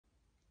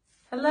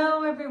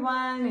Hello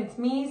everyone, it's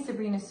me,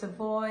 Sabrina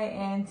Savoy,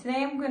 and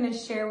today I'm going to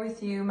share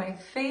with you my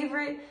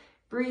favorite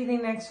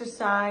breathing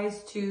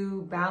exercise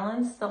to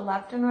balance the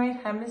left and right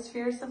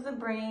hemispheres of the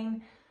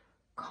brain,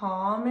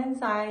 calm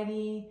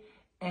anxiety,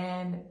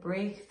 and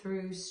break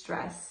through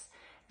stress.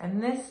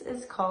 And this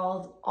is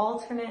called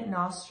alternate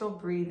nostril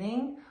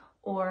breathing,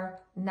 or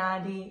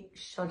Nadi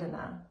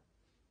Shodhana.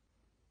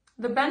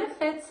 The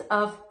benefits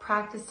of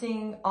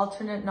practicing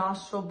alternate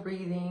nostril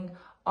breathing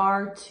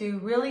are to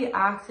really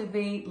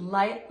activate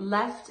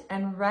left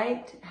and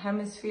right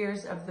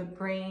hemispheres of the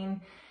brain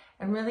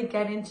and really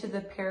get into the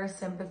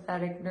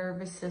parasympathetic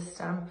nervous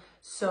system,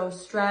 so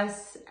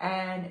stress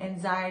and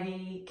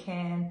anxiety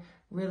can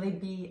really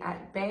be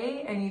at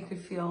bay and you could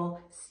feel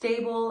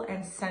stable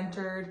and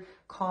centered,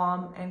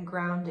 calm and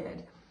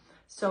grounded.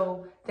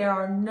 So there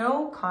are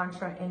no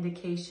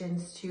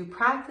contraindications to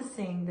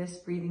practicing this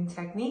breathing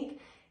technique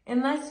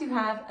unless you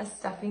have a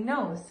stuffy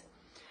nose.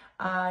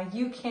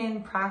 You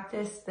can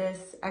practice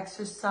this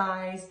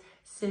exercise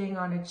sitting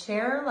on a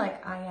chair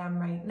like I am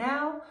right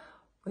now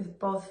with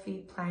both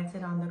feet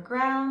planted on the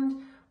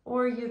ground,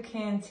 or you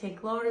can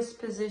take lotus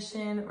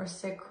position or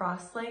sit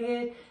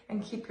cross-legged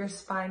and keep your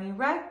spine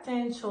erect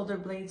and shoulder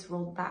blades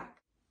rolled back.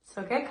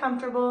 So get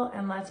comfortable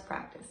and let's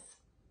practice.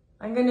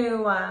 I'm going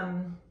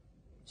to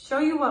show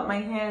you what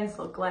my hands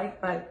look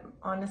like, but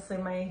honestly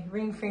my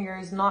ring finger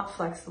is not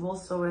flexible,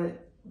 so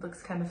it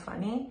looks kind of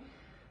funny.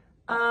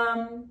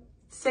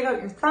 Stick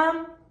out your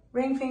thumb,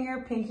 ring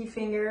finger, pinky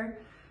finger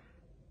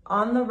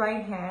on the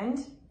right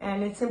hand.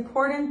 And it's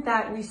important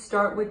that we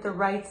start with the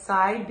right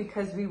side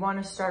because we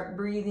want to start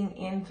breathing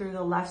in through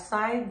the left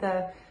side.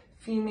 The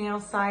female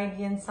side,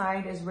 yin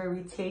side, is where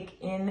we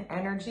take in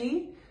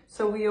energy.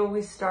 So we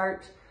always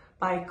start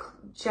by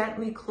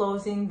gently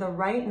closing the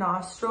right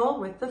nostril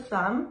with the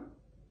thumb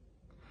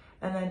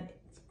and then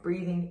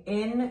breathing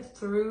in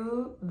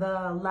through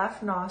the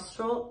left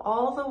nostril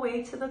all the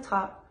way to the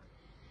top.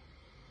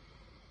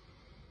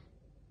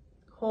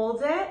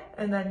 Hold it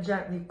and then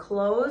gently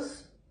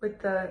close with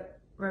the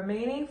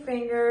remaining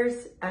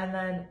fingers and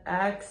then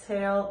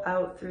exhale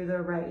out through the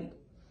right.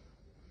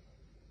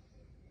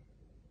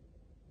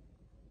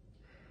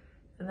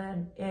 And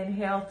then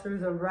inhale through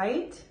the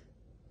right.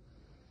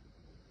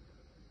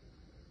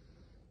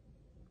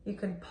 You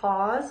can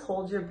pause,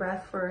 hold your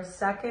breath for a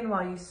second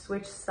while you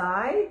switch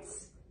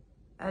sides,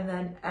 and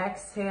then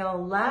exhale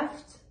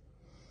left.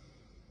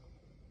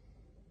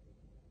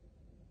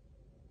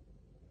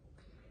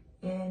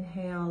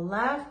 Inhale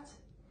left.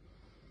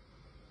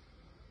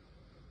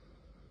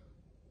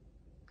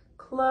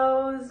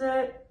 Close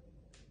it.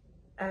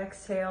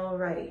 Exhale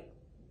right.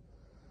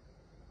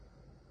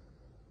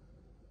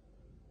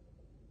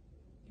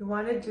 You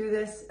want to do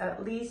this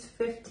at least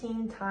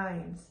 15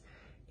 times.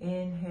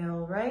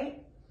 Inhale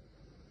right.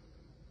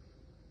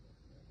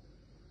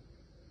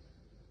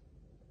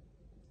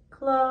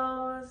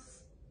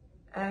 Close.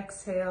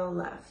 Exhale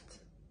left.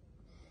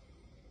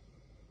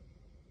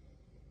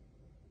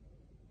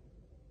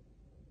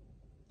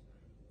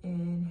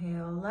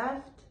 Inhale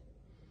left.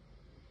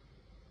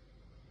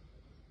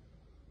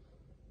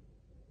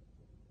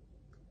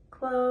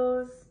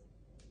 Close.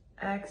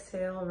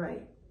 Exhale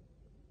right.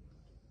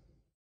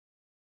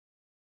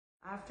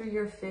 After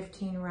your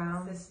 15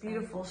 rounds, this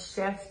beautiful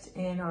shift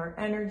in our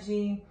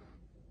energy,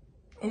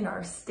 in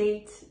our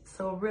state,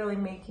 so really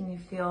making you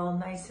feel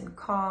nice and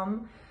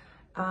calm.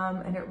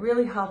 And it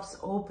really helps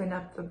open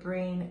up the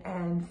brain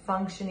and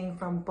functioning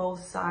from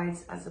both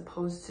sides as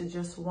opposed to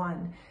just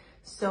one.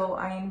 So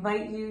I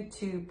invite you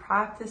to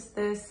practice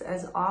this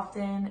as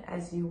often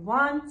as you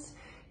want.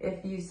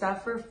 If you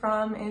suffer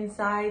from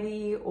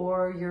anxiety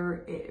or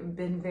you've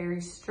been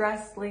very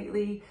stressed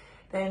lately,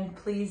 then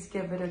please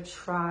give it a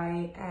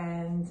try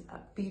and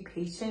be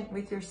patient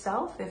with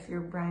yourself if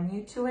you're brand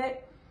new to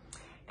it,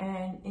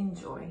 and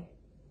enjoy.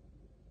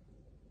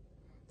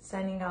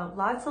 Sending out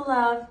lots of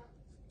love.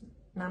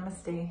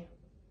 Namaste.